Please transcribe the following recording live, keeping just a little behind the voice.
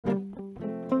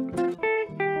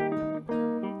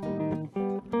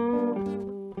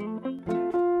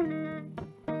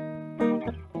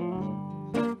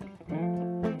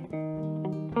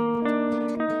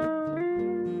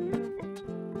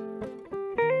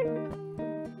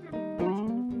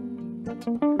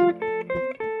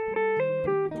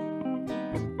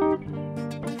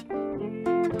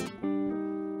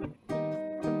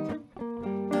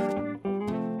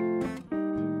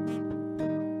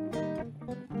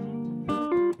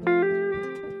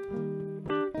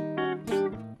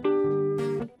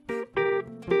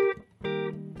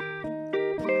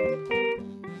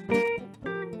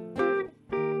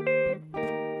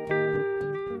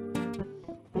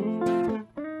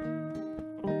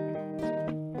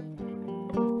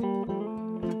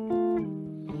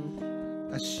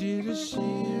Ashira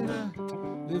Shira,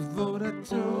 Livora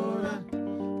Torah,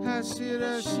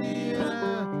 Hashira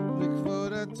Shira,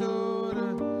 Livora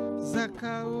Torah,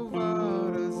 Zaka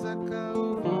Uvara, Zaka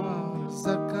Uvara,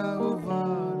 Zaka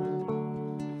Uvara,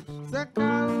 Zaka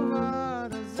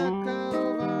Uvara, Zaka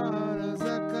Uvara,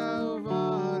 Zaka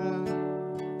Uvara,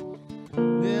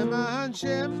 Leman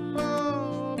Shemo,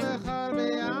 Bechar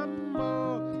Be'ammo,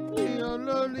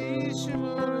 Yolo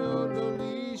Lishmo, Yolo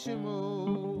Lishmo.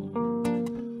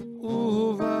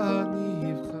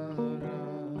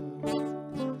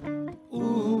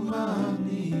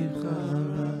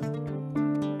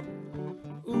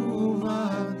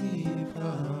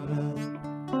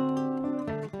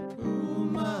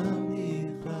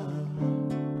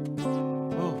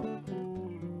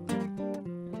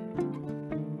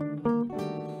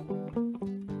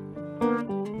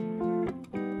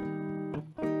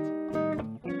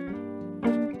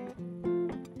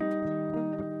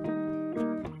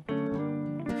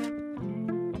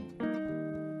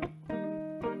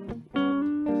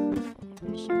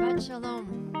 Shabbat Shalom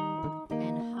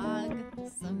and Hag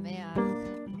Sameach.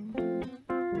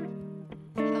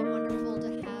 How wonderful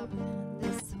to have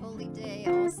this holy day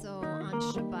also on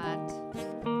Shabbat.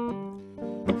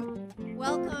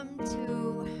 Welcome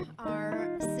to our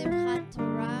Simchas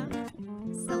Torah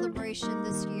celebration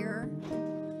this year.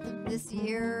 This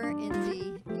year, in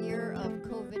the year of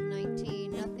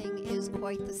COVID-19, nothing is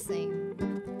quite the same.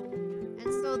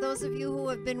 And so those of you who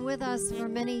have been with us for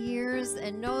many years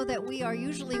and know that we are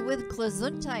usually with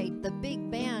Gesundheit, the big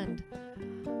band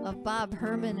of Bob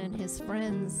Herman and his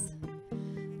friends.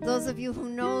 Those of you who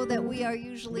know that we are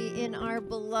usually in our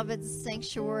beloved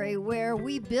sanctuary where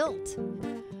we built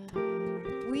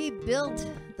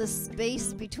the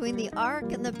space between the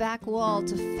ark and the back wall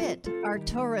to fit our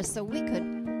Torah so we could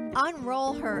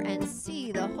unroll her and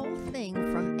see the whole thing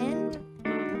from end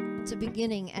to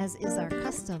beginning, as is our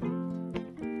custom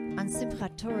on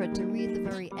Simchas Torah, to read the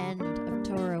very end of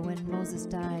Torah when Moses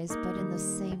dies, but in the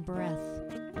same breath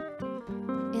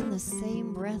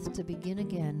to begin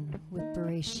again with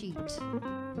Bereshit,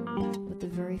 with the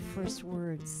very first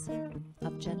words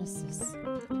of Genesis.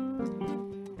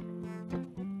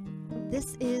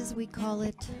 This is, we call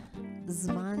it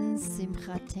Zman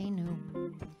Simchatenu.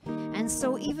 And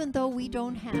so even though we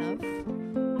don't have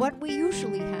what we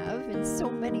usually have in so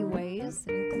many ways,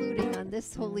 including on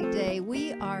this holy day,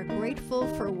 we are grateful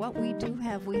for what we do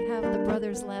have. We have the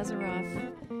brothers Lazaroff,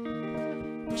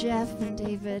 Jeff and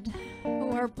David,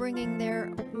 who are bringing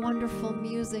their wonderful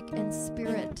music and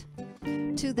spirit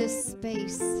to this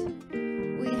space.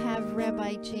 We have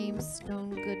Rabbi James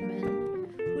Stone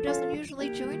Goodman, who doesn't usually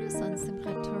join us on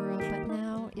Simchat Torah, but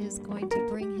now is going to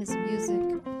bring his music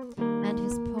and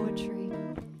his poetry.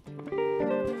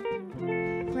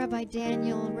 Rabbi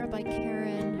Daniel, Rabbi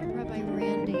Karen, Rabbi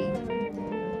Randy,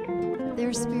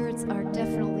 their spirits are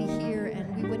definitely here,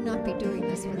 and we would not be doing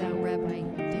this without Rabbi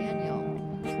Daniel,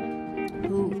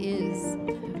 who is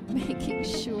making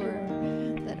sure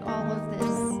that all of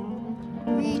this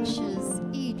reaches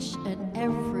each and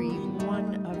every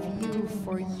one of you,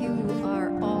 for you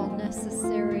are all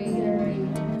necessary.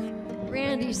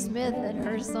 Randy Smith and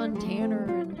her son Tanner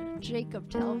and Jacob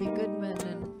Talby Goodman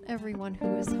and everyone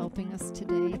who is helping us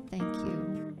today, thank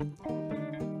you.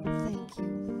 Thank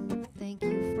you. Thank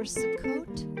you. For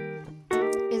Sukkot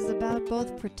is about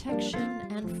both protection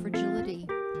and fragility.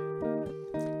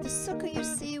 The sukkah, you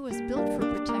see, was built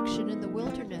for protection in the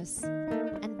wilderness,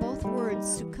 and both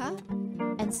words, sukkah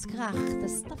and skrach, the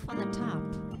stuff on the top,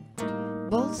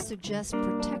 both suggest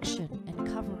protection and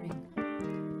covering.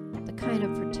 The kind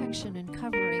of protection and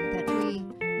covering that we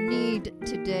need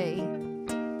today.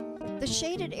 The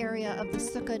shaded area of the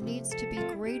sukkah needs to be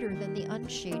greater than the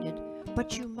unshaded,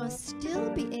 but you must still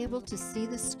be able to see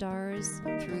the stars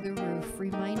through the roof,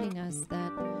 reminding us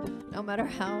that no matter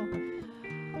how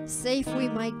safe we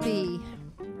might be,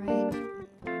 right,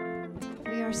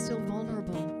 we are still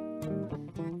vulnerable.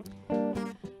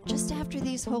 Just after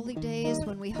these holy days,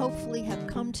 when we hopefully have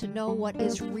come to know what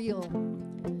is real,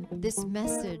 this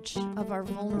message of our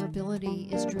vulnerability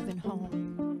is driven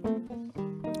home.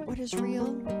 What is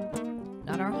real?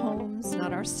 not our homes,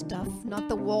 not our stuff, not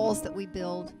the walls that we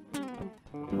build.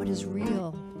 What is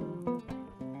real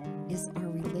is our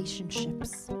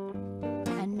relationships.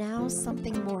 And now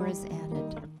something more is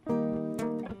added.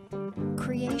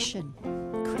 Creation,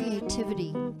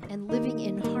 creativity, and living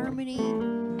in harmony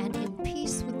and in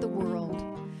peace with the world.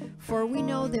 For we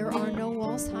know there are no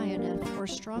walls high enough or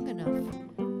strong enough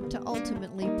to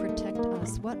ultimately protect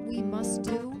us. What we must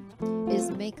do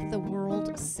is make the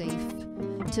world safe,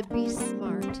 to be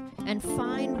smart, and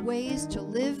find ways to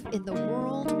live in the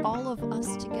world, all of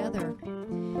us together.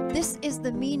 This is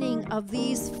the meaning of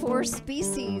these 4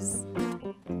 species,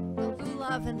 the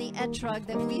lulav and the etrog,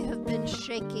 that we have been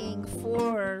shaking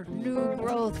for new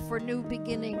growth, for new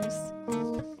beginnings,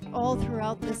 all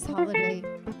throughout this holiday.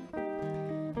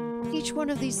 Each one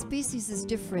of these species is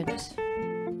different.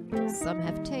 Some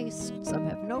have taste, some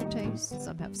have no taste,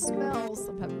 some have smell,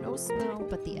 some have no smell,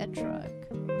 but the etrog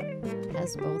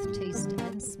has both taste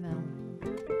and smell.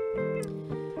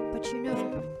 But you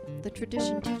know, the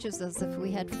tradition teaches us if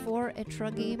we had 4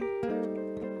 etrogim,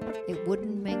 it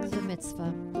wouldn't make the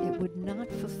mitzvah. It would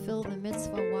not fulfill the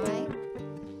mitzvah. Why?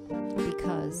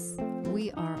 Because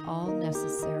we are all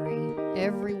necessary.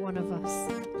 Every one of us.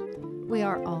 We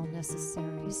are all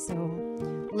necessary. So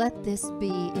let this be,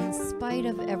 in spite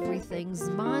of everything,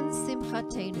 Zman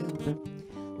Simchatenu.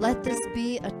 Let this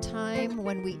be a time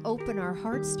when we open our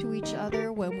hearts to each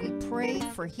other, when we pray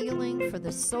for healing for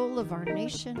the soul of our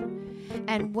nation,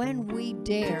 and when we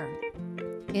dare,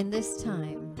 in this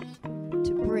time,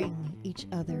 to bring each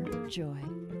other joy.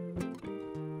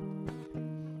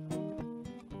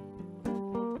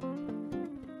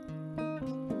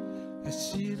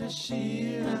 Shira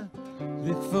shira,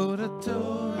 לכבוד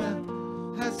התורה.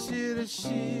 השיר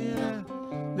shira,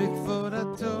 לכבוד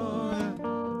התורה.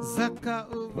 Zaka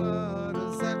uvara,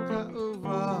 zaka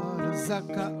uvara,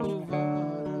 zaka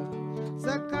uvara.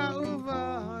 Zaka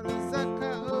uvara,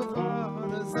 zaka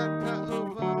uvara, zaka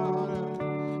uvara.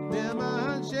 Nema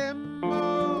Shemo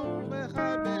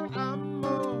bechal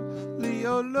be'amo,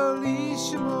 li'olo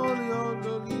lishmo,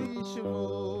 li'olo lishmo.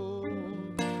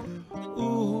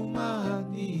 Uma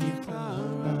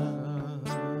nivchara,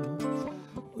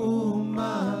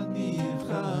 uma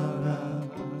nivchara,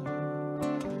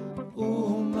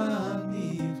 uma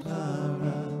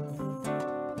nivchara,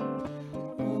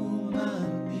 uma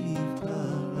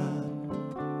nivchara.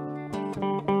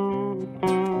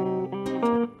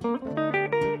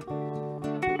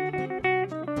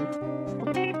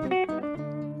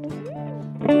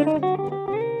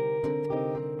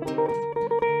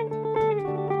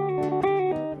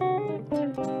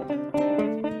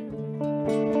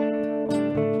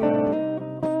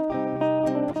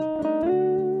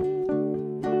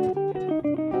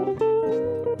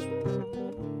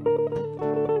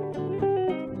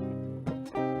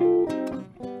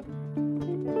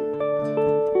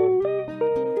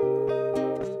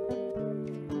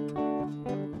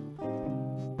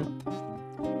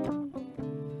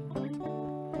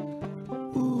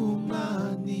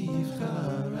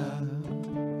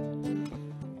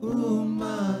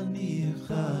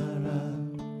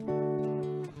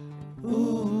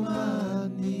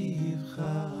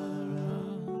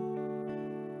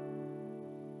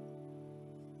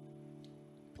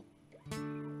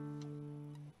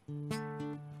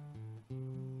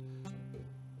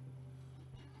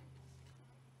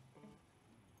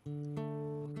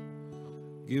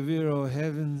 Give ear, O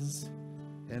heavens,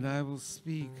 and I will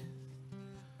speak,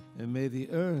 and may the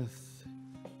earth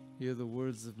hear the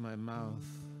words of my mouth.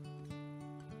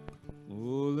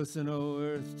 Oh, listen, O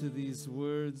earth, to these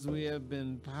words. We have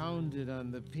been pounded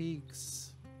on the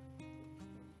peaks.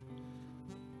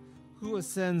 Who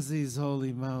ascends these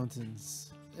holy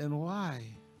mountains, and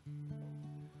why?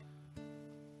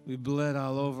 We bled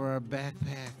all over our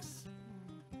backpacks,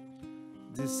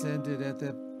 descended at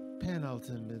the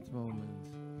penultimate moment,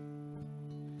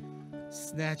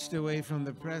 snatched away from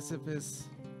the precipice.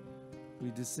 We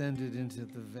descended into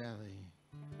the valley,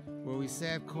 where we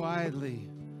sat quietly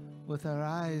with our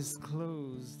eyes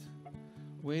closed,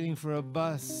 waiting for a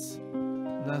bus,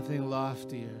 nothing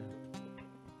loftier.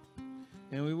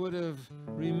 And we would have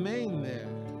remained there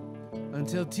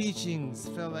until teachings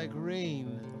fell like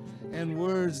rain and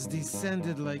words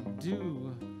descended like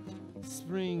dew,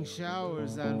 spring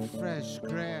showers on fresh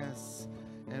grass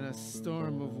and a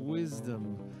storm of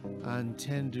wisdom on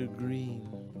tender green.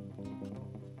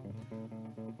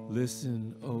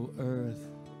 Listen, O earth.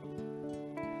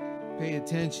 Pay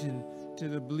attention to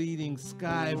the bleeding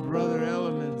sky, brother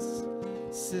elements,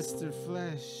 sister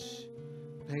flesh.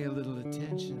 Pay a little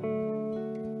attention.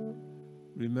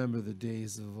 Remember the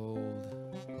days of old.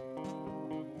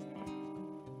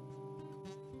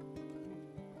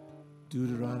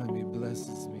 Deuteronomy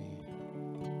blesses me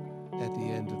at the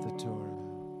end of the Torah.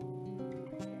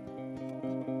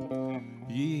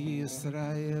 Ye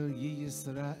Yisrael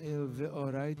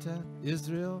ve'oraita,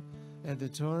 Israel and the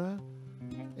Torah,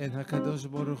 and HaKadosh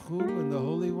Baruch Hu and the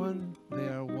Holy One, they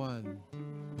are one.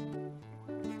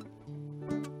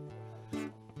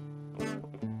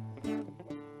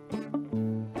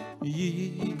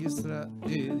 Ye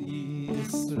Yisrael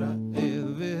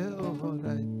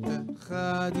ve'oraita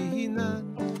chadinan,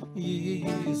 Ye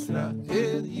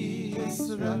Yisrael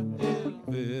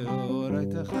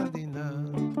ve'oraita chadinan.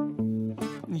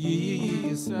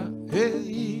 Yisrael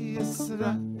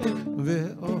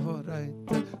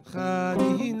ve'oraita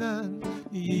chadinan,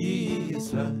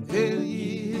 Yisrael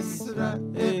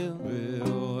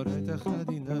ve'oraita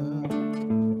chadinan.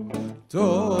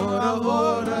 Torah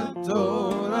ora,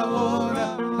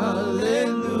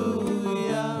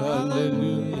 hallelujah,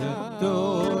 hallelujah.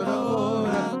 Torah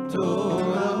ora,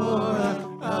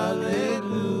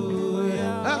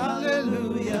 hallelujah,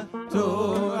 hallelujah.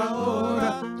 Torah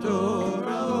ora,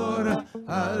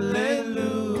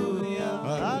 hallelujah,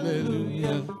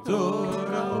 hallelujah.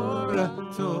 Torah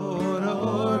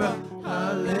ora,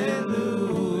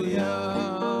 hallelujah.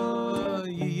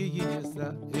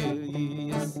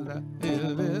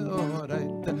 Yisrael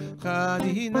ve'oraita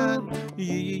chadinan,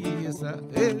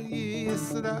 Yisrael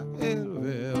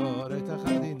ve'oraita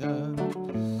chadinan.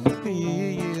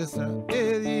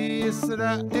 Yisrael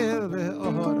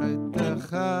ve'oraita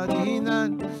chadinan,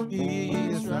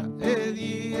 Yisrael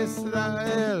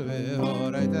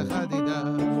ve'oraita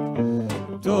chadinan.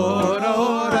 Torah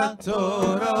ora,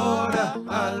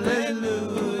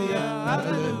 hallelujah,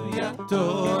 hallelujah.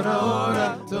 Torah ora,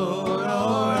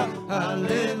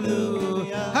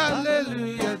 hallelujah,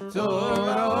 hallelujah.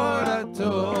 Torah ora,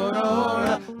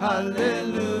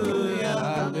 hallelujah,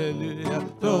 hallelujah.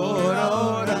 Torah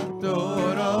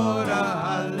ora,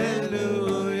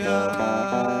 hallelujah.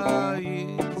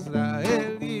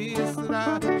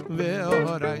 Yisrael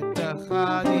ve'oraita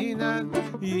chadinan,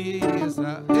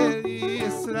 Yisrael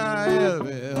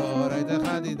ve'oraita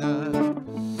chadinan.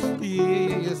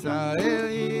 Yisrael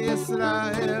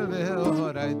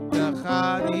ve'oraita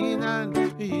chadinan,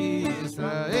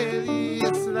 Yisrael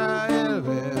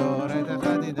ve'oraita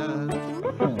chadinan.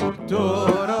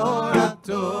 Torah ora,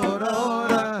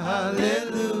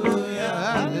 hallelujah,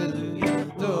 hallelujah.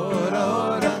 Torah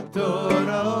ora,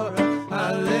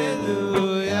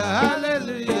 hallelujah,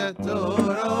 hallelujah.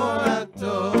 Torah ora,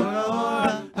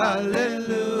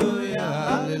 hallelujah,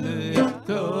 hallelujah.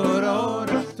 Torah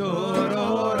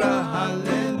ora,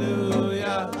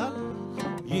 hallelujah.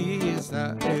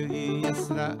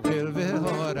 Yisrael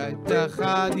ve'oraita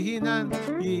chadinan,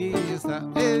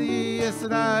 Yisrael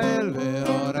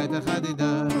ve'oraita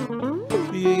chadinan.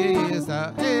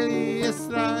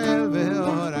 Yisrael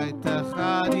ve'oraita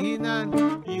chadinan,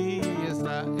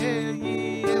 Yisrael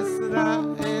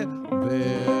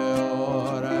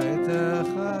ve'oraita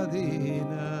chadinan.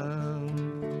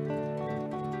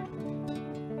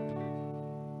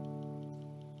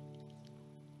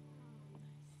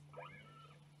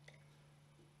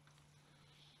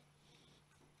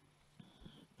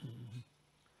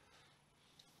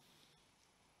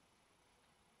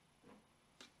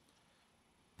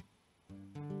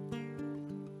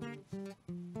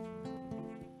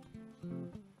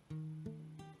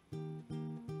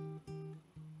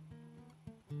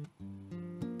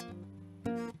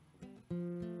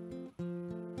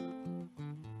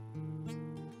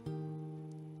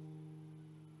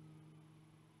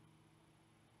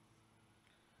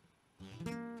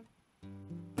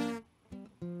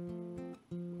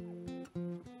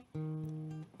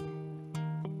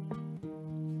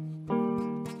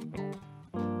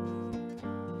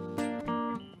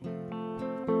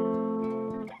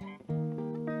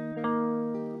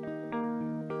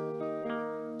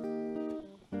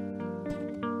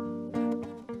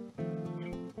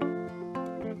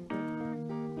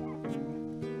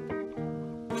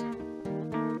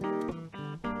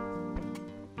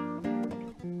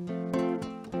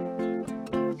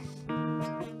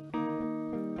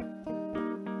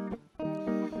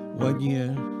 One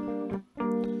year,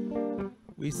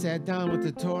 we sat down with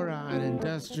the Torah on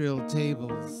industrial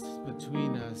tables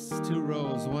between us, 2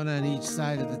 rows, one on each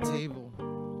side of the table,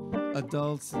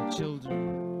 adults and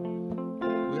children.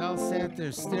 We all sat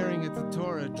there staring at the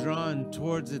Torah, drawn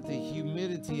towards it, the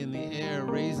humidity in the air,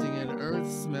 raising an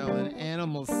earth smell, an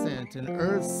animal scent, an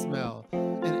earth smell,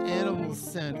 an animal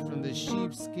scent from the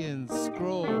sheepskin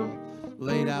scroll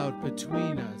laid out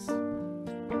between us.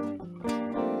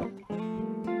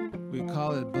 We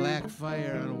call it black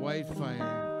fire on white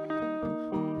fire.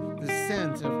 The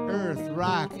scent of earth,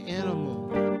 rock, animal.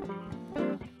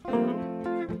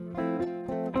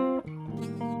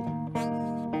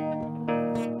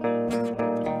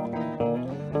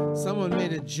 Someone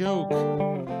made a joke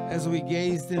as we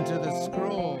gazed into the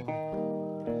scroll.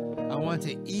 I want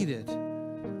to eat it,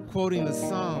 quoting the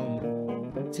psalm,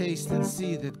 taste and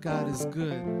see that God is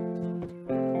good.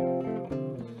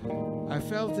 I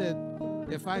felt that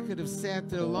if I could have sat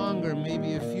there longer,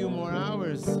 maybe a few more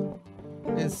hours,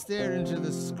 and stared into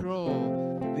the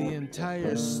scroll, the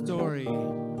entire story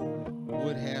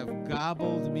would have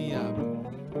gobbled me up.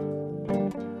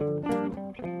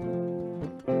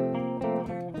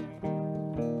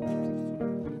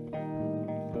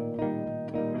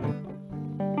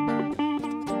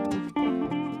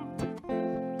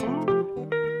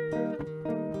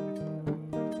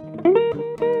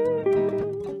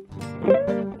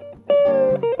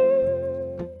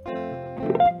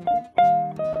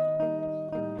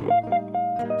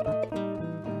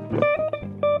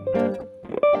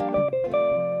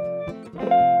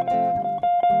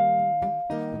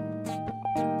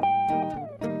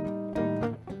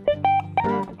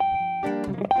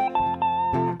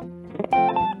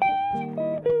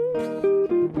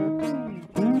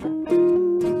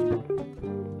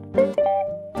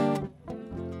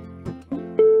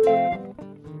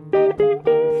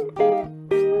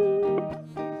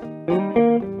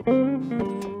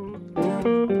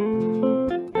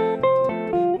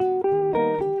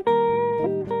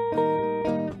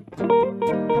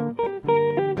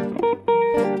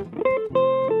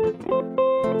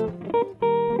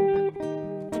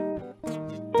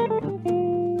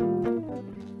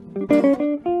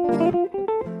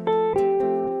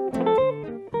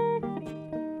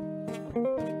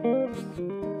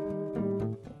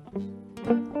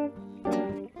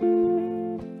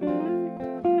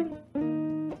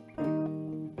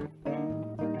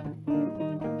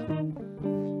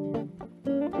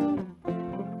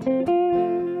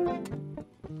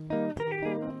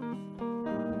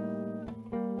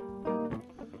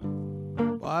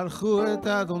 ברכו את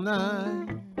אדוני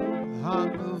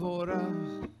המבורך.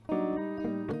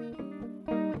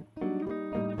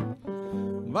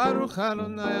 ברוך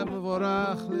אדוני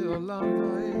המבורך לעולם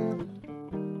ועד.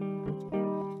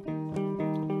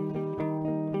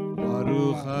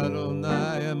 ברוך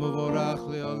אדוני המבורך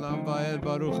לעולם ועד.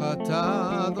 ברוך אתה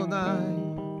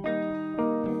אדוני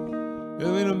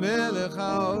אלוהינו מלך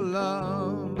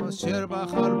העולם, אשר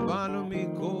בחר בנו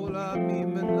מכל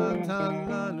העמים ונתן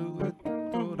לנו את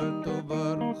תורתו.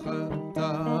 ברוך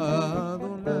אתה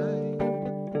אדוני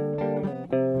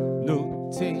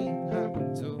נותן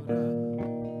התורה.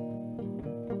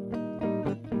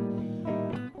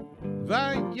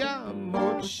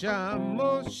 וימות שם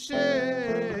משה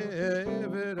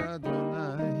עבד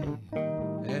אדוני,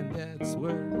 and that's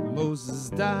where Moses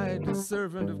died, the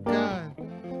servant of God.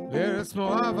 Eretz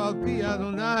Moav al pi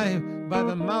Adonai, by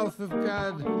the mouth of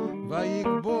God.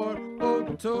 Vayikbor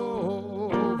oto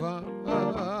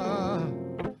v'gaba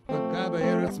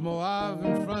Eretz Moav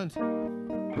in front.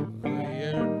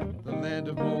 The land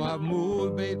of Moab, Mul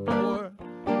Beit Peor,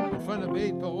 in front of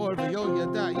Beit Peor. V'yo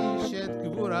yada ish et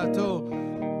kiburato,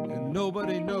 and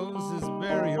nobody knows his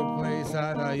burial place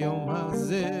ad hayom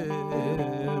hazeh,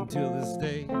 until this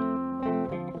day.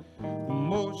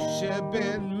 Moshe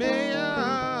ben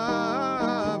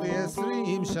Me'ah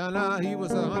v'esrim shana, he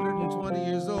was 120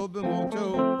 years old. B'moto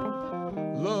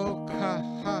lo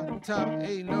kahata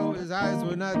eino, his eyes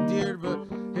were not dim, but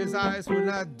his eyes were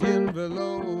not dim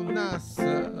below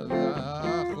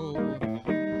nasalachu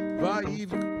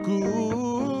va'ivku,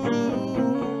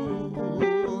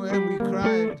 and we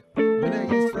cried, Bnei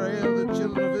Yisrael, the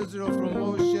children of Israel, from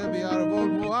Moshe b'Arvot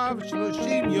Moab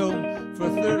shloshim yom, for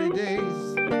 30 days.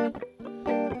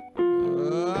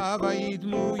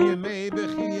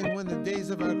 And when the days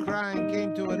of our crying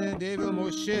came to an end, David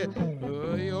Moshe,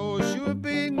 Yoshua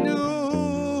ben Nun,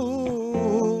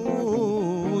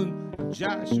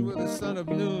 Joshua the son of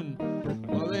Nun,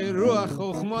 Ruach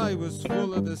Chochmah, was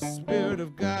full of the Spirit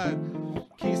of God.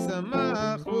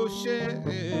 Kisamach Moshe,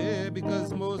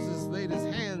 because Moses laid his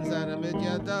hands on him, et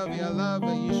yadav yalav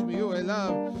v'yishmiu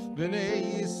elav b'nei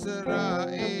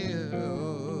Yisrael.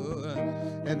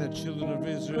 And the children of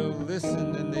Israel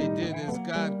listened, and they did as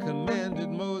God commanded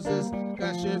Moses.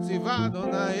 Kasher tziva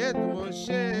Adonai et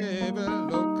Moshe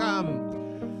v'lo kam.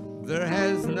 There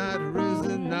has not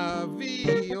risen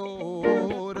Navi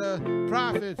or a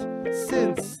prophet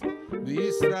since the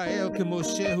Israel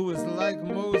Moshe, who is like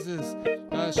Moses.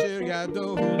 Asher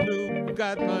Yado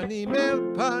Nugat Panim El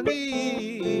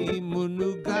Panim,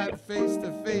 Unugat face to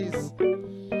face.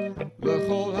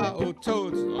 L'chol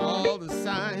ha'otot, all the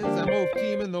signs,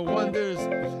 Amofkim and the wonders,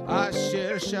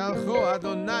 Asher Shalcho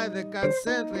Adonai, that God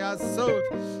sent Liasot,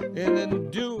 and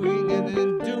in doing,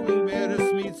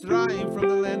 Be'eretz Mitzrayim, from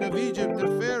the land of Egypt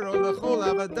to Pharaoh, L'chol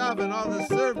Avadav, and all the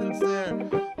servants there.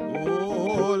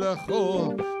 Oh,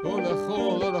 L'chol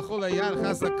Hayad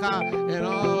Chazaka, and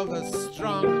all the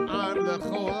strong arm,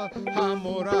 L'chol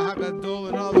HaMorah HaGadol,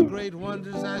 and all the great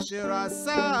wonders, Asher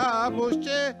Asa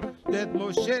Moshe, that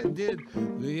Moshe did,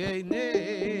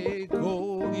 L'Einei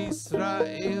Kol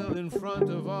Yisrael, in front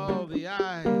of all the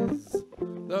eyes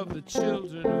of the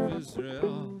children of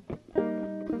Israel.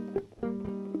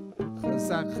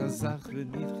 Chazak, chazak,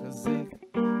 v'nitchazek,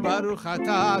 Baruch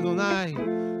Ata Adonai,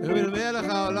 Melech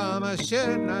haolam,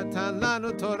 Asher natan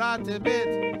lanu Torat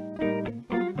emet,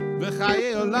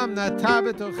 v'chayei olam nata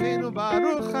b'tochenu,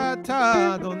 Baruch Ata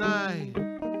Adonai.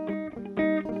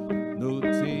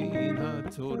 Notein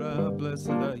HaTorah, blessed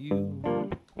are you,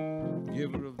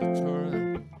 giver of the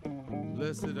Torah.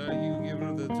 Blessed are you, giver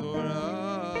of the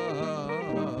Torah.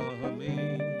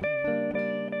 Amen.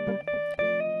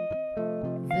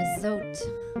 V'zot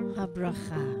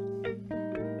habracha.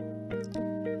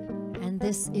 And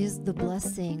this is the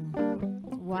blessing.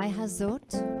 Why hazot?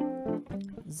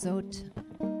 Zot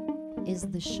is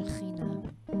the Shekhinah.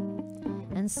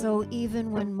 And so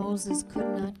even when Moses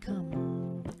could not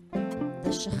come, the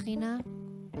Shekhinah,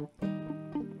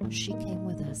 she came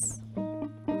with us.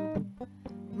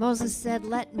 Moses said,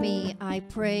 "Let me, I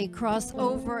pray, cross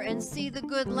over and see the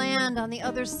good land on the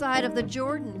other side of the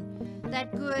Jordan,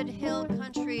 that good hill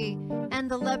country and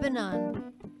the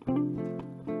Lebanon."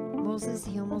 Moses,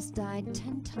 he almost died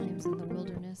 10 times in the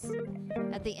wilderness.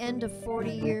 At the end of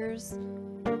 40 years,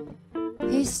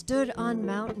 he stood on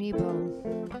Mount Nebo,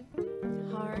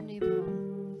 Har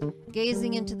Nebo,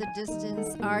 gazing into the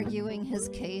distance, arguing his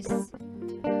case.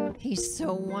 He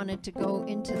so wanted to go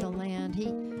into the land.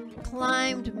 He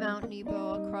climbed Mount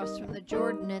Nebo across from the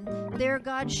Jordan, and there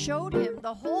God showed him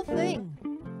the whole thing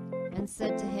and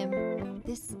said to him,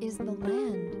 "This is the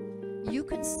land. You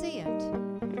can see it,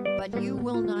 but you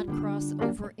will not cross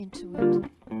over into it."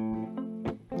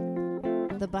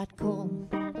 The Bat Kol,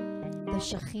 the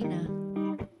Shekhinah,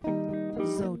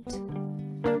 Zot,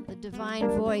 the divine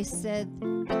voice said,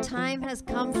 "The time has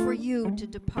come for you to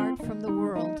depart from the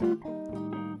world."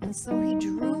 And so he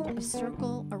drew a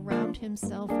circle around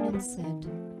himself and said,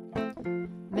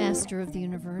 "Master of the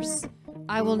universe,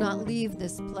 I will not leave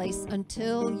this place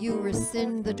until you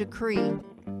rescind the decree."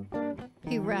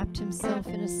 He wrapped himself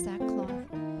in a sackcloth,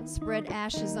 spread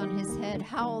ashes on his head,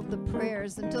 howled the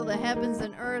prayers until the heavens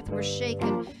and earth were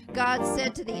shaken. God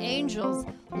said to the angels,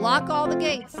 "Lock all the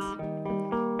gates."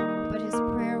 But his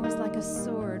prayer was like a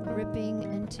sword, ripping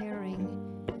and tearing.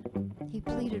 He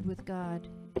pleaded with God,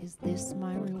 "Is this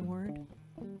my reward?"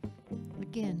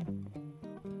 Again,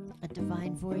 a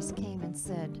divine voice came and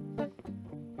said,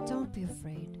 "Don't be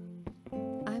afraid.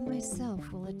 I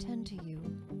myself will attend to you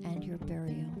and your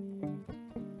burial."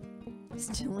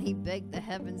 Still he begged the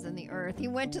heavens and the earth. He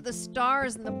went to the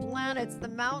stars and the planets, the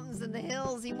mountains and the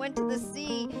hills. He went to the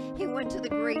sea. He went to the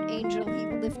great angel. He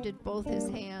lifted both his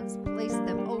hands, placed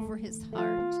them over his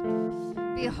heart.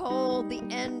 Behold, the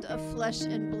end of flesh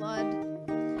and blood.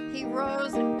 He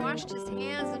rose and washed his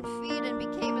hands and feet and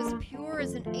became as pure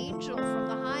as an angel from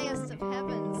the highest of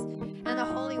heavens. And the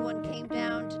Holy One came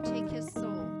down to take his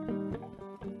soul.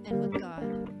 And with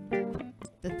God,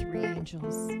 the 3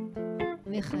 angels,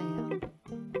 Michael,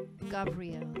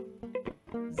 Gabriel,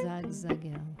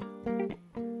 Zagzagel.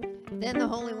 Then the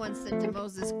Holy One said to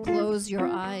Moses, "Close your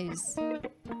eyes."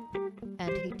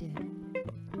 And he did.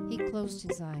 He closed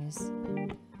his eyes.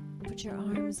 "Put your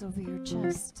arms over your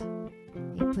chest."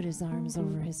 He put his arms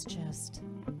over his chest.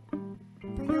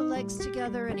 "Bring your legs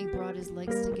together." And he brought his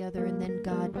legs together. And then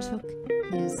God took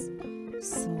his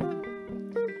soul,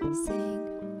 saying,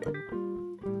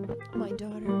 "My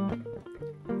daughter,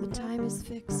 the time is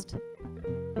fixed.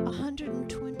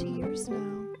 120 years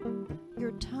now.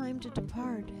 Your time to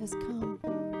depart has come.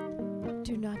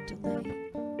 Do not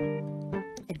delay."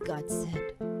 And God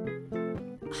said,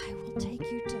 "I will take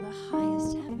you to the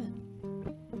highest heaven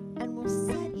and will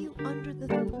set you under the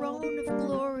throne of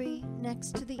glory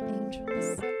next to the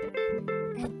angels."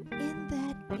 And in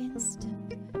that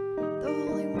instant, the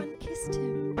Holy One kissed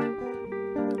him,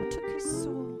 took his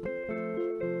soul,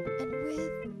 and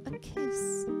with a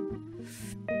kiss,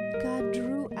 God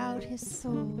drew out his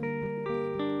soul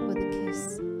with a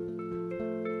kiss.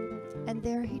 And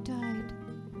there he died,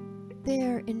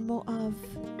 there in Moab,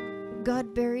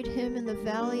 God buried him in the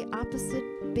valley opposite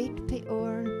Beit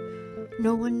Peor.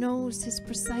 No one knows his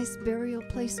precise burial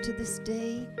place to this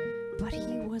day, but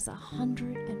he was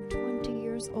 120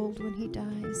 years old when he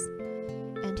dies,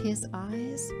 and his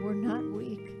eyes were not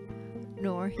weak,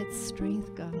 nor his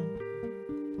strength gone.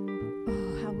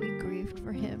 Oh, how we grieved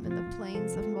for him in the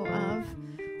plains of Moab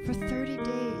for 30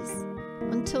 days,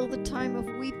 until the time of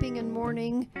weeping and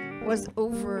mourning was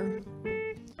over.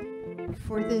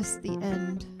 For this the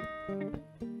end,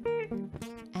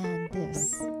 and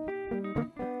this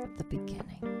the beginning.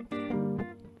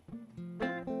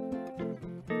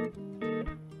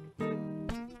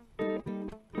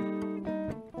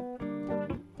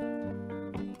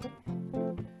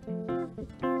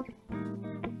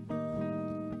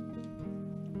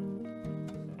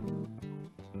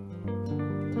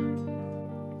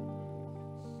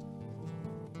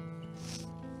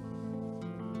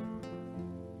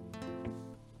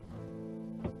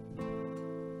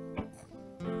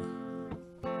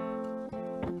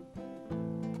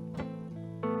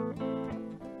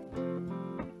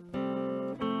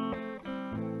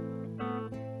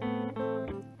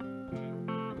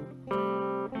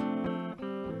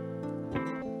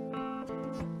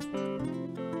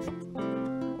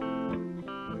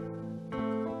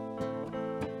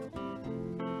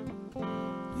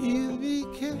 Il vi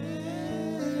quiero,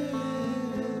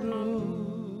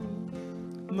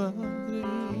 madre.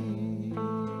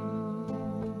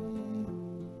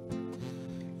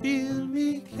 Il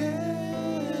mi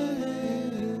quiero,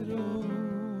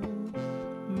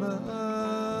 madre.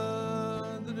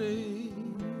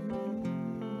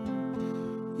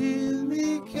 Il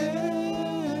mi quiero,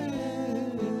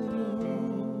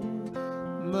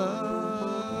 madre.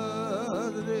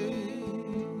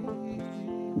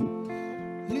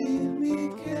 Il mi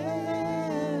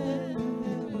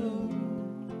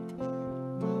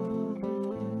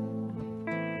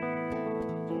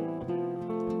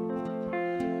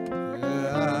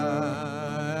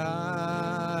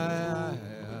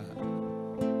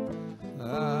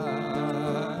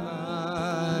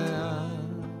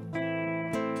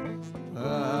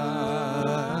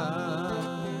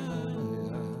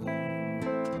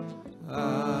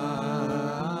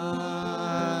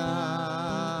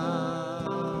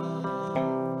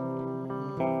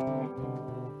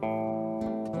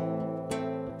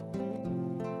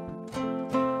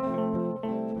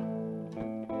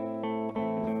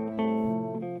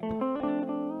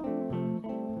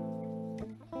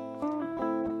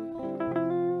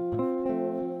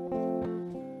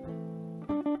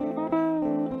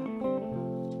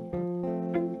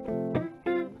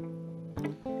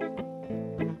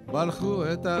ברכו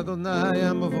את אדוני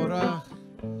המבורך,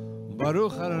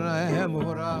 ברוך אדוני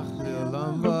המבורך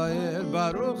לעולם ועד,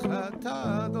 ברוך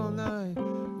אתה אדוני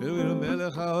אלוהינו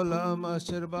מלך העולם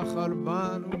אשר בחר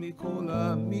בנו מכל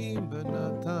העמים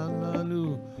ונתן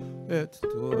לנו את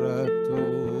תורתו.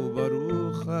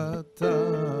 ברוך אתה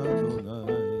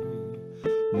אדוני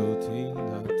נותן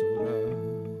התורה.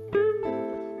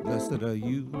 Blessed are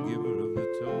you, giver of the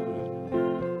Torah.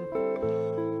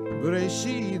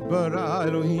 Bereshit bara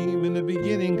Elohim, in the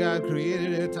beginning God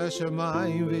created et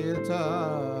hashamayim ve'et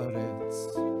haaretz,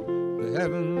 the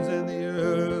heavens and the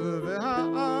earth,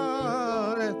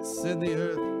 ve'haaretz and the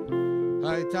earth.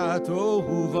 Hayta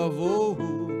tohu vavohu,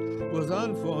 was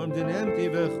unformed and empty,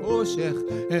 ve'choshech,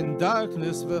 and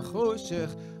darkness,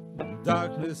 ve'choshech,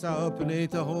 darkness al pnei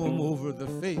tahom, over the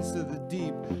face of the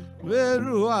deep.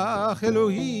 Ve'ruach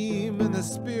Elohim, and the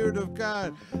Spirit of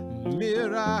God,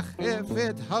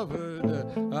 mirachefet, hovered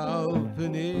al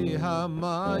pnei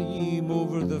hamayim,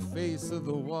 over the face of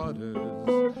the waters.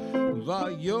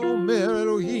 Vayomer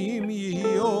Elohim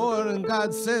yehi or, and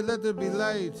God said, let there be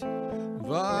light.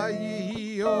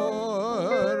 Vayehi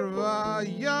or,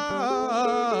 vayar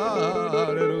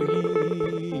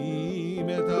Elohim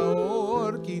et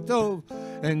haor ki tov,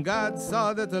 and God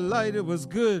saw that the light, it was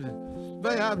good.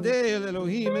 Vayavdel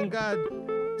Elohim, and God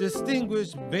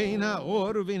distinguished bein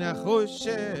ha'or u'bein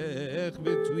ha'choshech,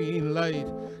 between light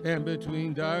and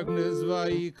between darkness.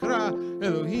 Vayikra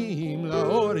Elohim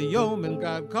la'or yom, and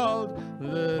God called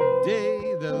the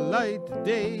day, the light,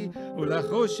 day,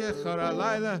 u'la'choshech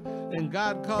ha'layla, and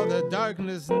God called the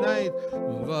darkness night.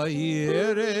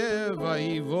 Vayerev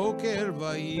vayivoker,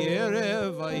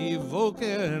 vayerev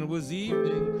vayivoker, and it was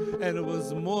evening and it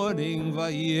was morning.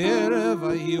 Vayerev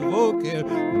vayivoker,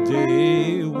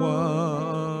 day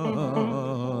one.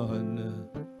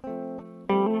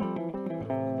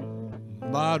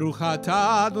 Baruch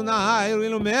atah Adonai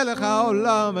Eloheinu melech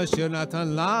haolam asher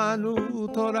natan lanu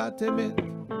torat emet.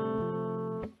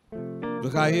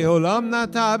 V'chaye olam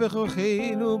nata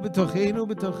b'chocheinu, b'tocheinu,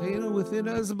 b'tocheinu, within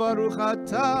us, Baruch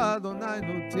atah Adonai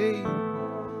notein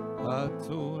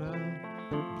HaTorah.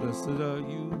 Blessed are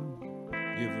you,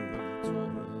 giver of the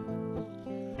Torah.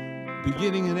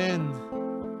 Beginning and end.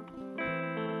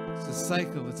 It's a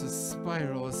cycle, it's a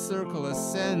spiral, a circle,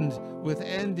 ascend with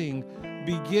ending,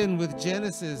 begin with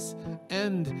Genesis,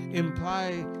 end,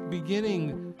 imply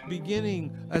beginning,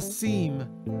 a seam,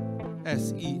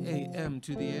 S-E-A-M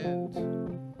to the end.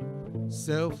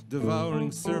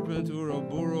 Self-devouring serpent,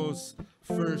 Ouroboros,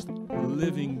 first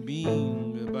living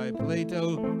being, by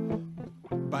Plato,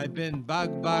 by Ben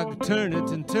Bagbag, turn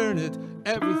it and turn it,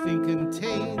 everything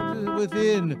contained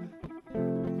within.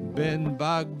 Ben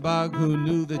Bagbag, who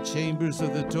knew the chambers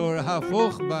of the Torah,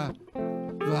 Hafochba,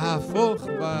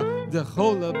 the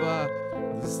Cholaba,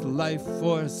 this life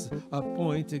force, a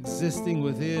point existing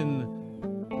within,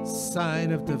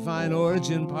 sign of divine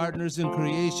origin, partners in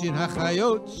creation,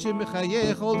 Hachayot,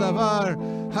 Shemechayeh, Chol Davar,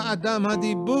 Ha'adam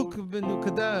Hadibuk,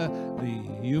 V'Nukada,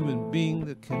 the human being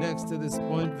that connects to this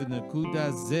point,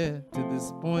 V'Nukuda Zeh, to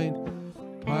this point,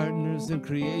 partners in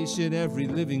creation, every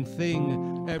living thing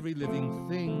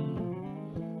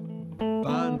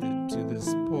bonded to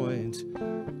this point,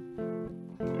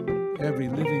 every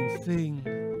living thing.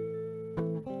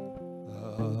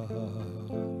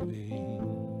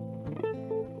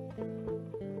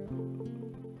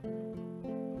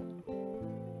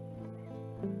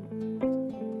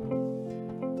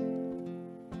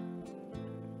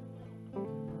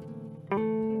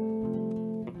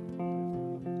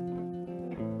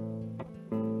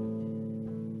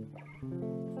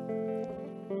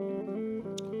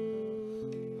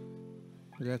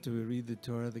 But after we read the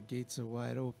Torah, the gates are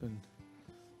wide open.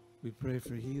 We pray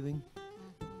for healing,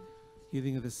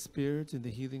 healing of the spirit and the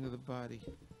healing of the body.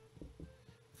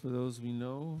 For those we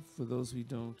know, for those we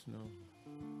don't know.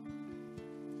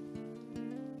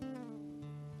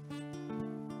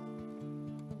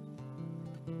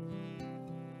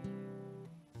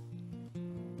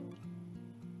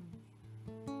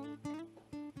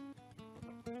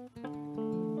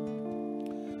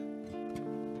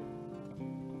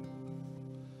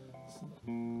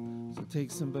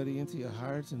 Take somebody into your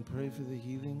heart and pray for the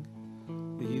healing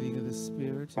of the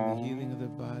spirit and the healing of the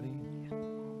body.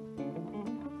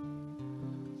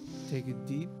 Take it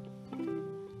deep.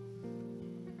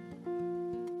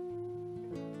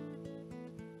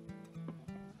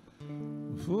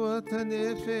 Refuat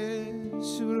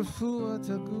hanefesh urefuat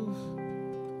haguf.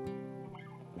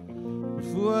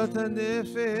 Refuat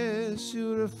hanefesh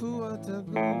urefuat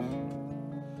haguf.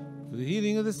 For the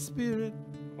healing of the spirit,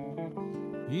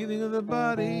 healing of the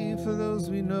body, for those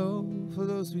we know, for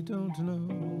those we don't know.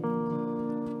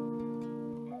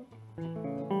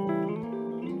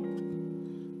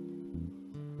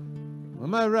 On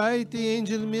my right, the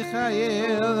angel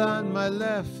Michael, on my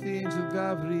left, the angel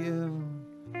Gabriel.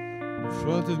 In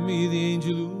front of me, the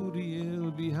angel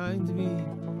Uriel, behind me,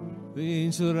 the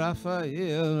angel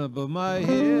Raphael, above my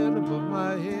head, above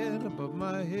my head, above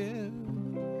my head,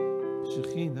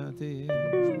 Shekhinah De'el.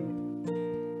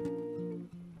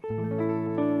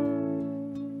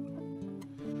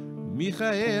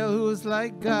 Michael, who is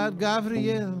like God,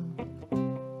 Gabriel,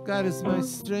 God is my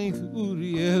strength,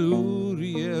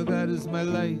 Uriel, God is my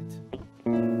light,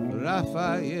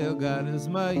 Raphael, God is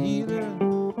my healer,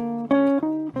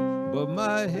 above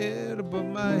my head, above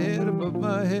my head, above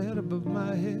my head, above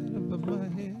my head, above my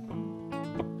head.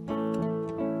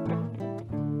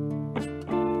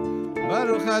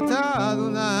 Baruch atah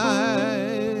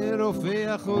Adonai, Rofei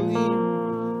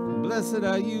HaCholim, blessed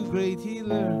are you, great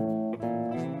healer.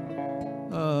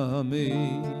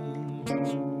 Amen.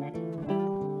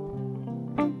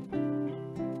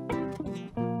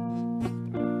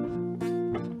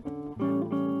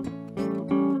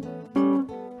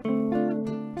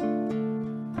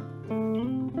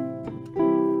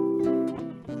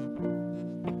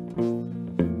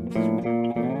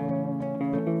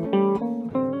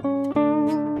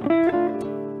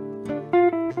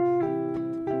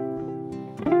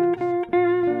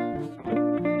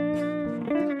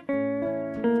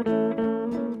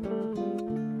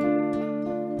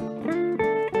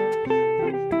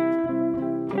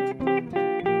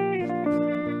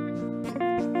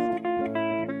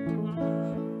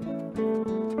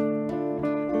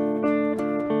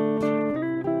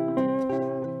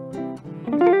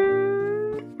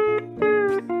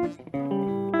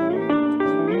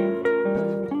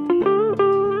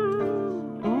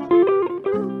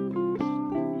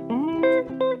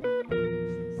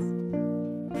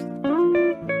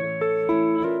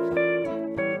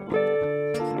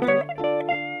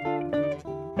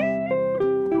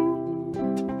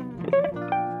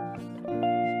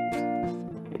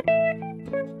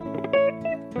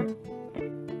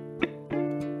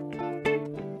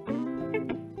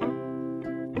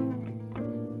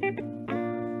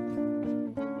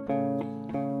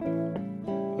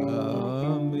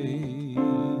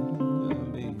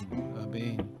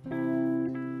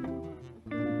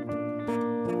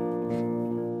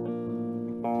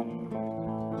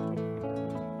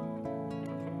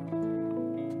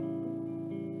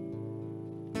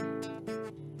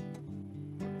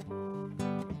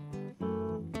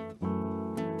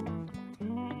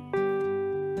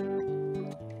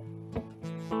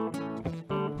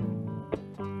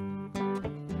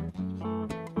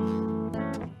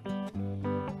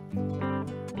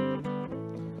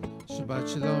 Shabbat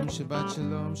Shalom, Shabbat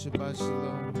Shalom, Shabbat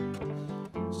Shalom.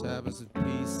 Shabbos of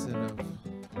peace and of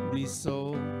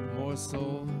re-soul, more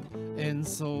soul, end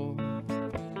soul.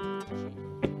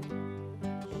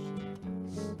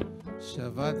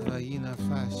 Shabbat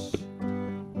vayinafash.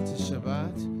 To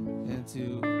Shabbat and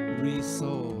to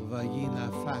re-soul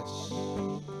vayinafash.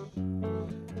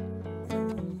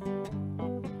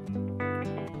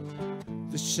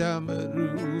 V'shamaru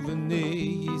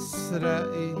v'nei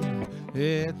Yisrael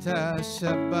et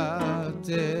ha-Shabbat,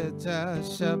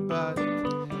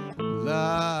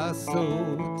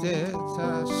 לעשות את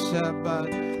השבת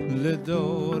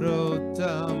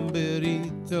לדורותם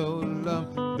ברית עולם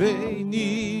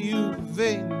ביני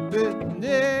ובין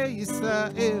בני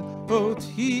ישראל אות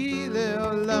היא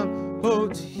לעולם,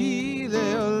 אות היא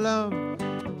לעולם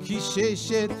כי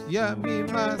ששת ימים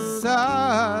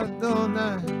עשה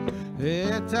אדוני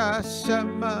את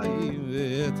השמיים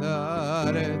ואת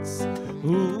הארץ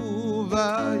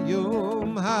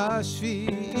וביום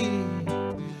השביעי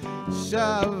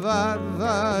שבת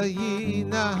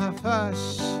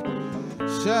וינפש,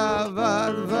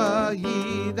 שבת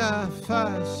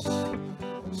וינפש,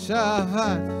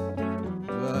 שבת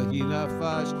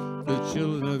vayinafash. The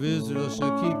children of Israel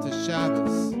shall keep the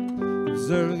Shabbos,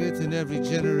 observing it in every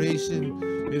generation.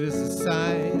 It is a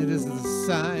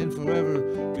sign forever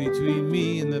between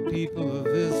me and the people of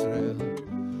Israel.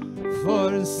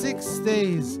 For in 6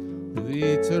 days the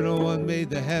Eternal One made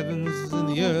the heavens and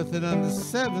the earth, and on the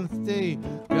 7th day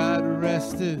God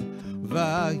rested.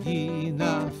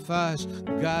 Vayinafash,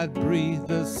 God breathed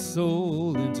the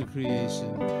soul into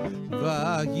creation.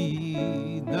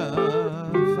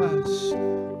 Vayinafash,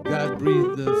 God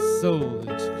breathed the soul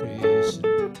into creation.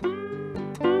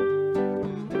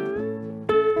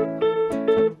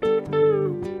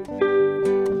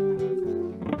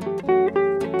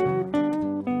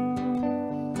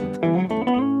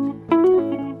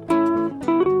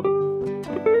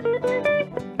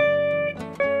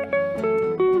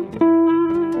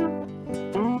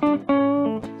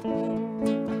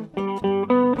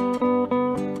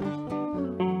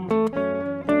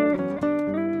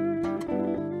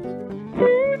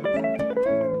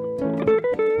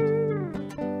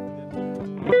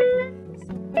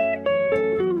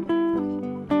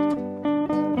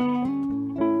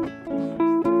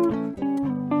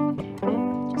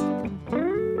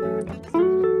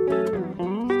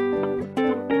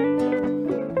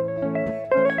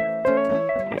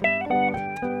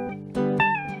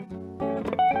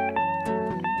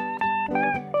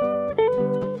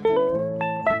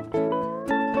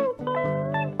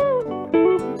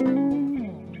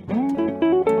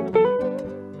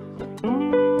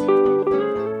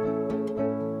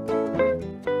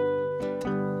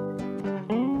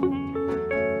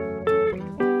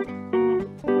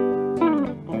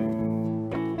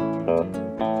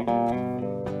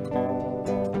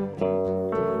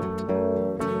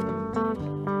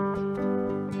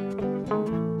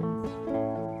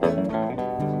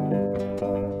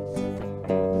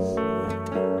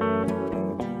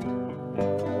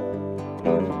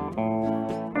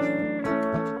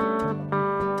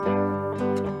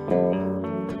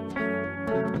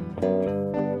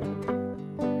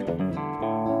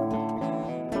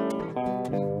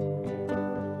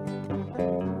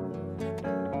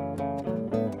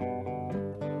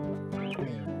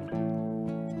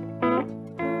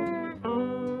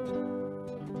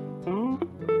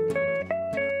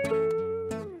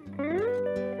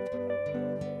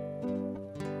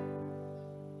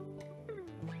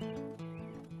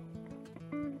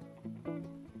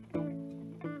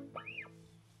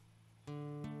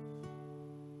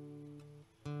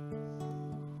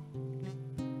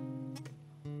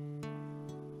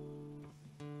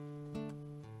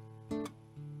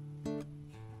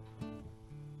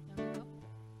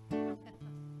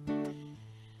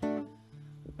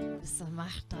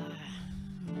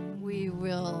 We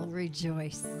will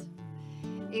rejoice.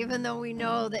 Even though we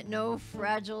know that no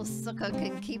fragile sukkah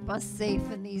can keep us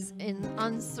safe in these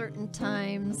uncertain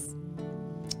times,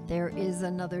 there is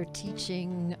another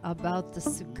teaching about the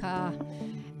sukkah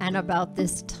and about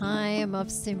this time of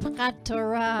Simchas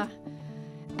Torah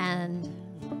and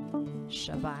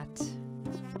Shabbat.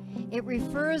 It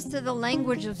refers to the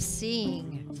language of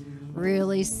seeing,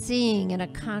 really seeing in a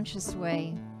conscious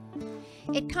way.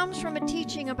 It comes from a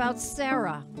teaching about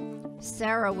Sarah.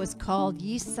 Sarah was called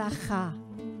Yisachah.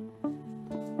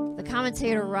 The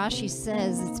commentator Rashi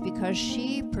says it's because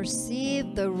she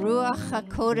perceived the Ruach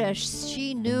HaKodesh.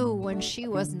 She knew when she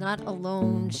was not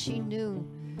alone. She knew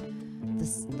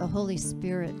the Holy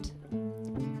Spirit,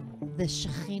 the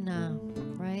Shekhinah,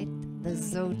 right? the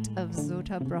Zot of Zot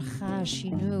HaBracha.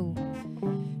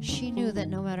 She knew that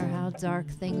no matter how dark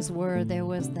things were, there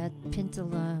was that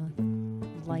pintala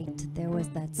light, there was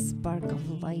that spark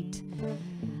of light,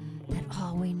 that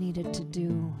all we needed to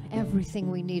do,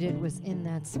 everything we needed was in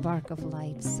that spark of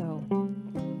light. So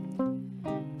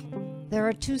there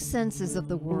are two senses of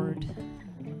the word,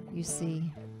 you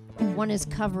see. One is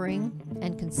covering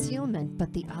and concealment,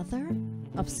 but the other,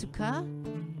 of Sukkah,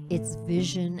 it's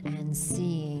vision and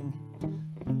seeing.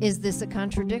 Is this a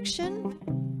contradiction?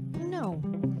 No.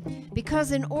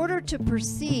 Because in order to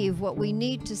perceive what we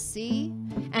need to see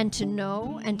and to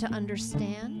know and to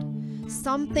understand,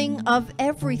 something of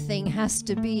everything has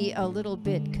to be a little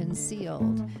bit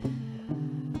concealed.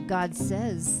 God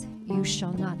says, "You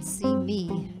shall not see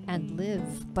me and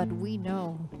live," but we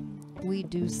know, we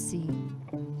do see.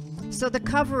 So the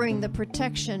covering, the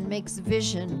protection makes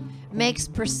vision, makes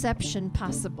perception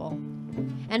possible.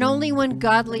 And only when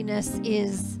godliness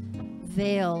is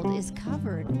veiled, is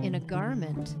covered in a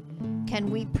garment, can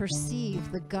we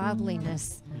perceive the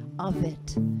godliness of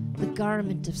it, the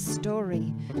garment of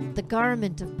story, the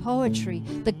garment of poetry,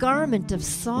 the garment of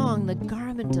song, the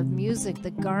garment of music,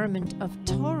 the garment of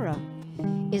Torah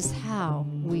is how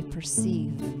we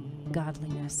perceive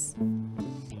godliness.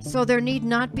 So there need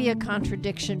not be a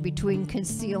contradiction between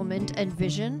concealment and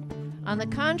vision. On the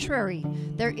contrary,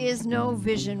 there is no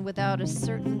vision without a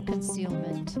certain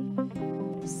concealment.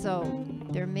 So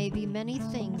there may be many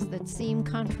things that seem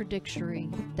contradictory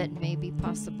that may be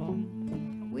possible.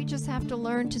 We just have to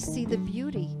learn to see the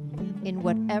beauty in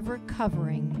whatever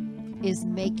covering is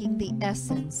making the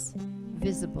essence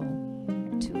visible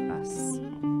to us.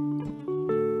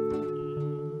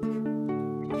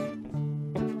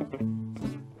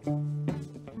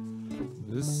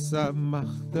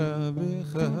 ושמחת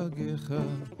בחגיך,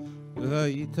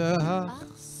 והיית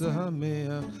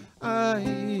שמח,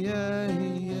 איי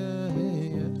איי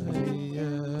איי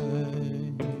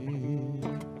איי.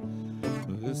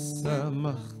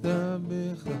 ושמחת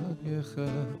בחגיך,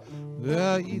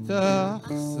 והיית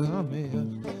שמח,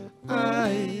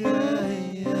 איי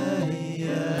איי איי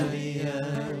איי.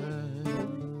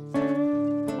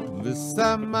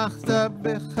 ושמחת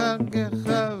בחגיך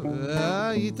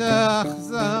והיית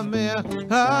שמח,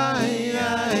 איי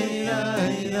איי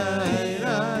איי איי.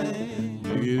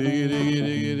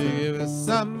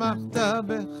 ושמחת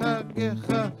בחגיך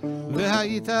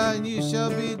והיית, and you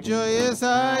shall be joyous,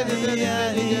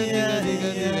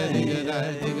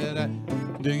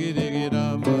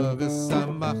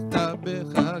 ושמחת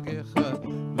בחגיך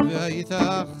והיית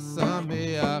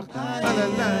שמח,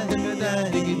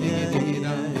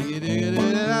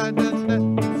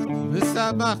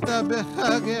 ושמחת בחגיך והיית שמח, ושמחת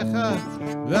בחגיך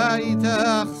והיית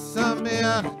שמח, ושמחת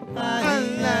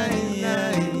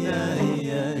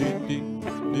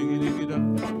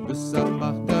בחגיך והיית שמח,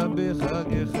 ושמחת בחגיך והיית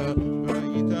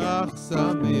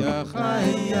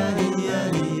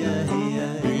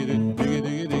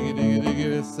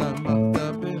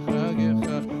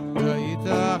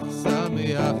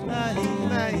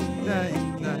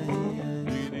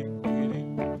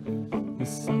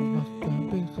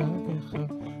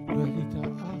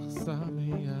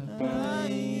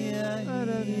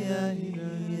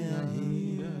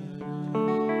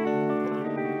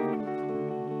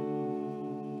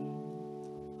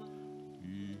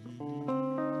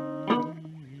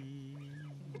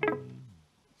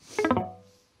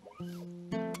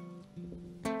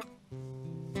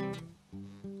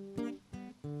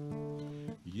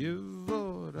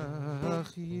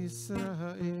יבורך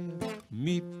ישראל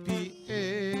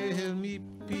מפיאל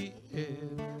מפיאל,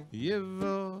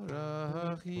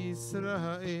 יבורך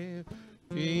ישראל,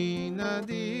 אין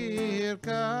אדיר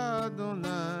כאדוני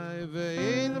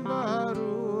ואין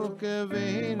ברוך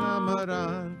ואין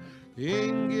אמרן,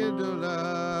 אין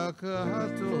גדולה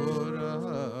כתורה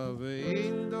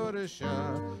ואין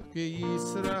דורשה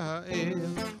כישראל.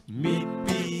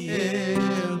 מפיאל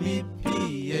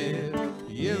מפיאל,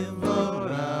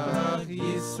 יבורך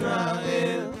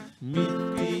ישראל,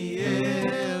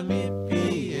 מפיאל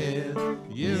מפיאל,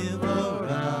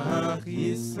 יבורך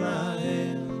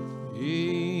ישראל.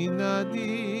 אין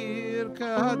אדיר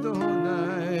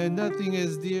כאדוני, nothing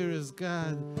as dear as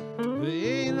God.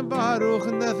 ואין ברוך,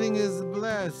 nothing is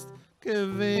blessed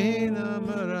כבן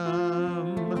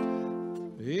אמרם.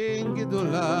 אין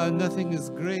גדולה, nothing is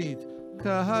great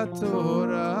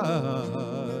כתורה,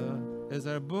 as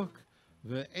our book.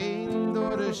 ואין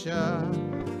דורשה,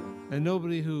 and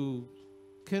nobody who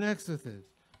connects with it.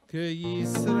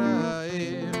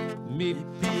 כישראל,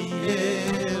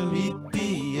 מפיאל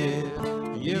מפיאל,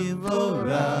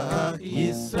 יבורך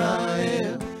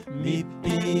ישראל,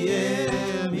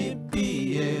 מפיאל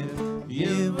מפיאל,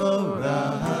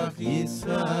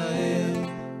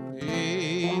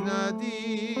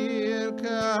 Yir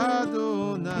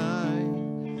Kadonai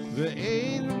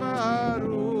ve'ein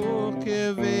baruch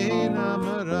kevein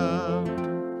amram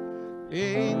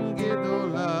ein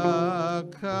gedola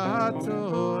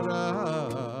katorah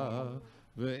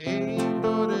ve'ein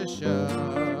doresha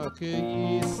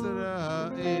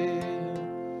keYisrael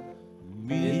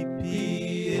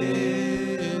mipieh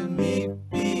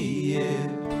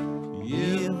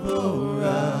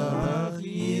Yevorach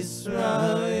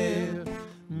Yisrael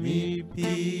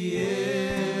mipieh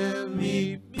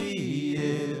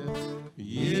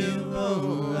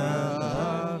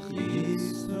Yevorach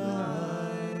Yisrael.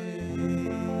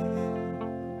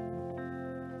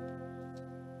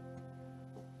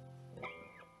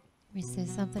 We say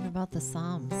something about the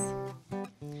Psalms.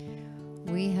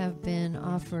 We have been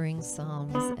offering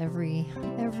Psalms every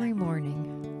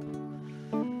morning.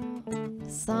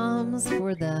 Psalms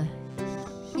for the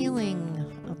healing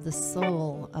of the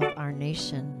soul of our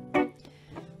nation.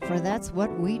 For that's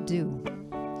what we do.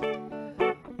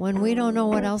 When we don't know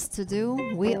what else to do,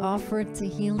 we offer it to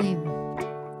healing.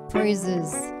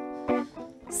 Praises,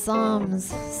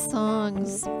 psalms,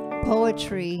 songs,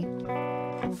 poetry.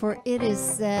 For it is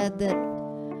said that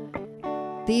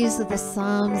these are the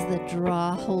psalms that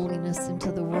draw holiness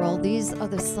into the world. These are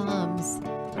the psalms.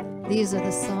 These are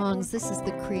the songs. This is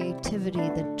the creativity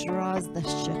that draws the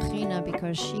Shekhinah,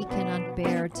 because she cannot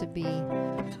bear to be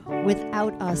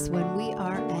without us when we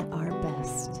are at our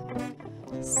best.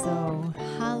 So,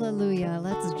 hallelujah.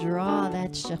 Let's draw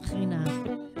that Shekhinah.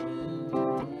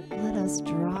 Let us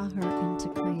draw her into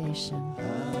creation.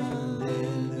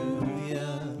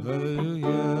 Hallelujah,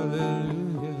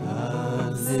 hallelujah,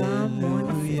 Psalm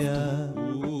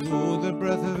 150. oh, the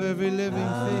breath of every living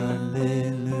thing.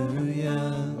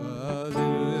 Hallelujah.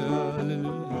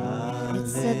 It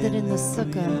said that in the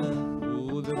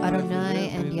Sukkah, Adonai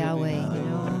and Yahweh,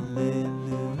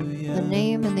 the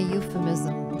name and the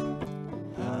euphemism,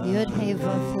 Yud He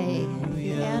Vav He. If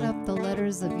you add up the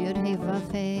letters of Yud He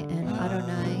Vav He and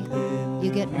Adonai,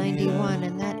 you get 91,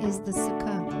 and that is the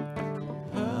Sukkah,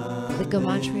 the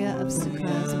gematria of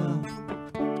Sukkah as well.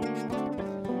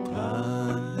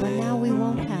 But now we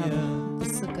won't have the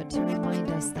Sukkah to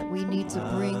remind us that we need to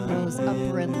bring those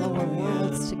upper and lower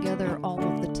worlds together all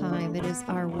of the time. It is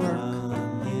our work.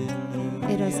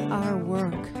 It is our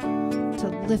work to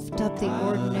lift up the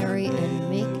ordinary and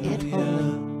make it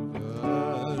holy.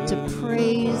 To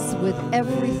praise with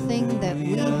everything that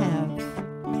we have.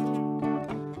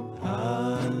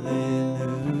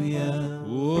 Hallelujah.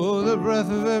 Oh, the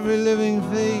breath of every living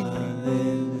thing.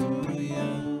 Hallelujah.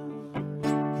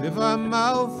 If our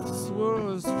mouths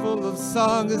were as full of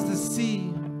song as the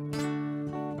sea,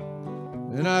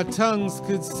 and our tongues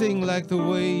could sing like the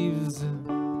waves,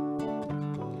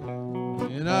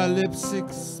 and our lips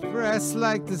express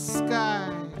like the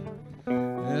sky,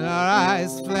 and our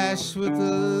eyes flash with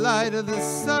the light of the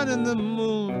sun and the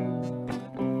moon,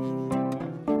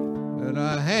 and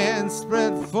our hands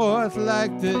spread forth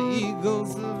like the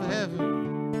eagles of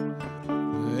heaven,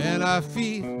 and our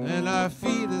feet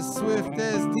as swift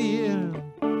as deer.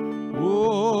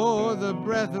 Oh, the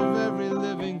breath of every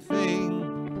living thing,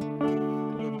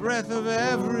 the breath of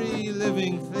every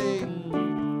living thing.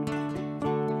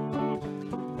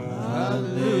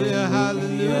 Hallelujah,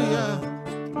 hallelujah.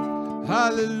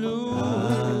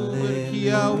 Hallelujah,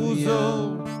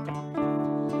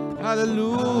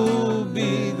 hallelujah,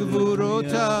 big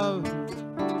Vurotav.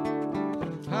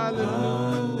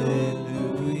 Hallelujah,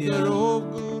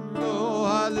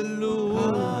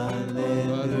 hallelujah,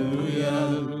 hallelujah.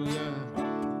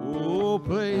 Oh,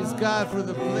 praise God for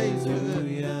the place,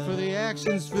 for the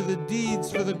actions, for the deeds,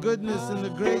 for the goodness and the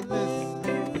greatness.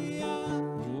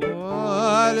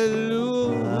 Oh,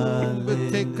 hallelujah, but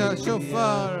take a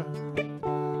shofar.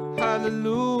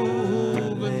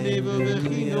 Hallelujah, B'neva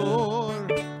V'chinor.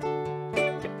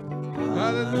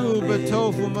 Hallelujah,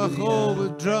 B'tofu Machor,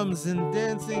 with drums and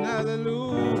dancing.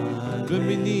 Hallelujah,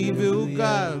 B'mini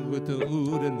V'ugal, with the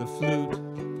oud and the flute.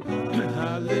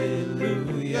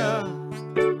 Hallelujah,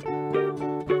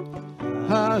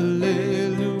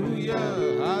 hallelujah,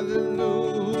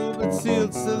 hallelujah, B'tzil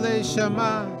Tzalei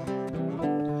Shama.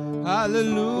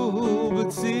 Hallelujah,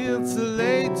 B'tzil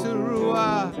Tzalei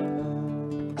Teruah.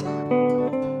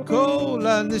 Kol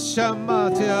ha-neshama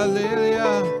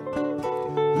te'aleluya.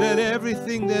 Let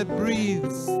everything that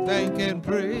breathes thank and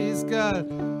praise God.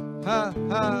 Hallelujah.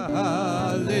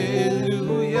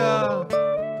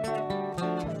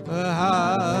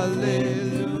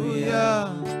 Hallelujah.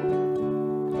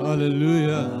 Hallelujah.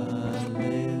 Hallelujah.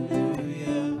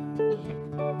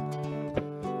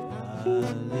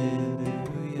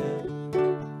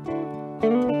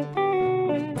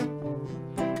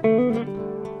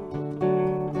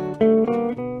 So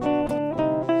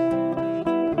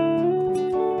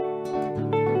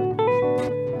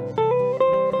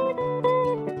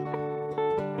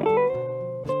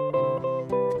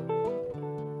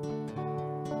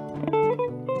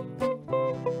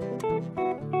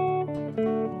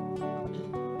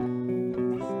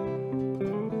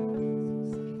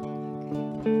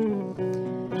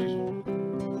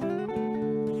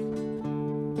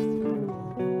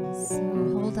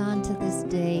hold on to this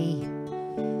day,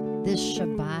 this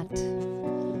Shabbat,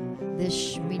 this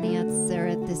Shmini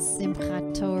Atzeret, this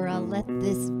Simchat Torah. Let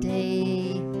this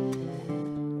day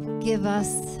give us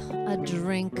a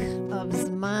drink of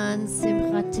Zman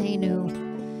Simchatenu.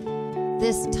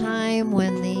 This time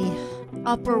when the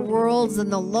upper worlds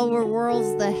and the lower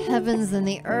worlds, the heavens and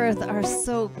the earth are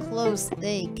so close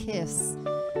they kiss.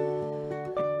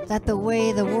 That the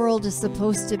way the world is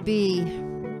supposed to be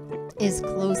is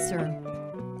closer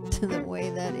to the way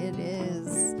that it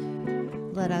is.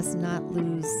 Let us not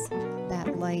lose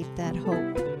that light, that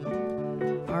hope,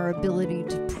 our ability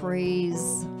to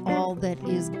praise all that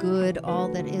is good, all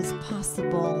that is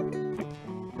possible.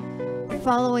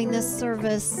 Following this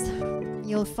service,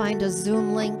 you'll find a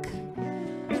Zoom link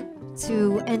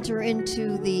to enter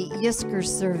into the Yizkor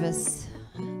service.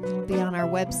 It'll be on our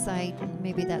website.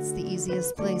 Maybe that's the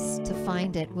easiest place to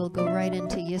find it. We'll go right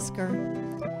into Yizkor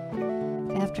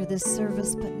after this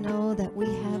service, but know that we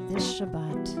have this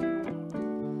Shabbat.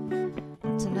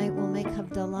 Tonight we'll make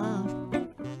Havdalah,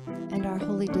 and our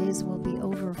holy days will be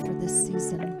over for this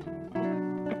season.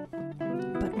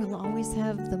 But we'll always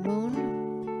have the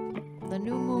moon, the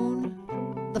new moon,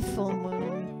 the full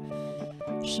moon,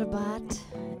 Shabbat,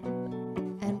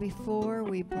 and before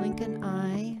we blink an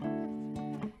eye,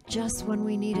 just when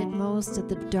we need it most at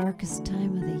the darkest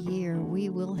time of the year, we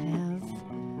will have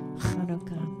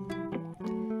Hanukkah.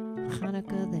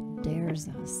 Hanukkah that dares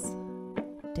us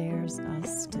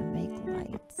to make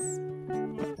lights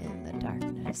in the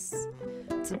darkness,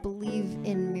 to believe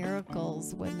in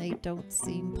miracles when they don't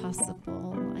seem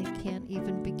possible. I can't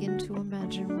even begin to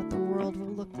imagine what the world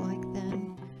will look like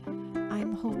then.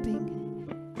 I'm hoping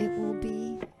it will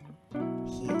be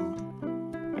healed,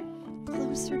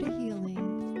 closer to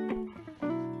healing,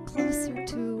 closer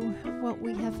to what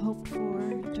we have hoped for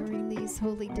during these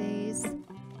holy days.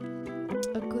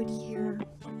 A good year,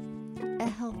 a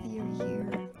healthier year,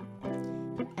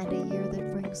 and a year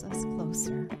that brings us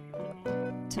closer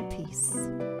to peace.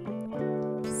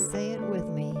 Say it with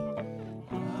me.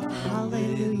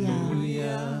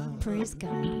 Hallelujah. Praise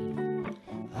God.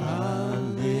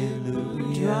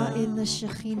 Hallelujah. Draw in the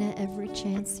Shekhinah every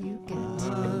chance you get.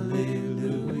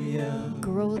 Hallelujah.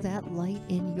 Grow that light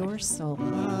in your soul.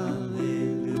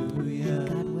 Hallelujah. And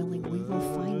God willing, we will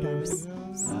find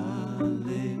ourselves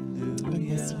in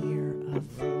this year of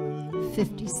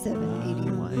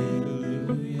 5781.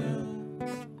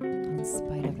 In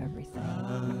spite of everything.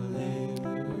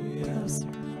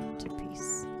 Closer to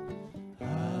peace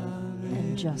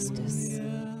and justice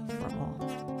for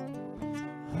all.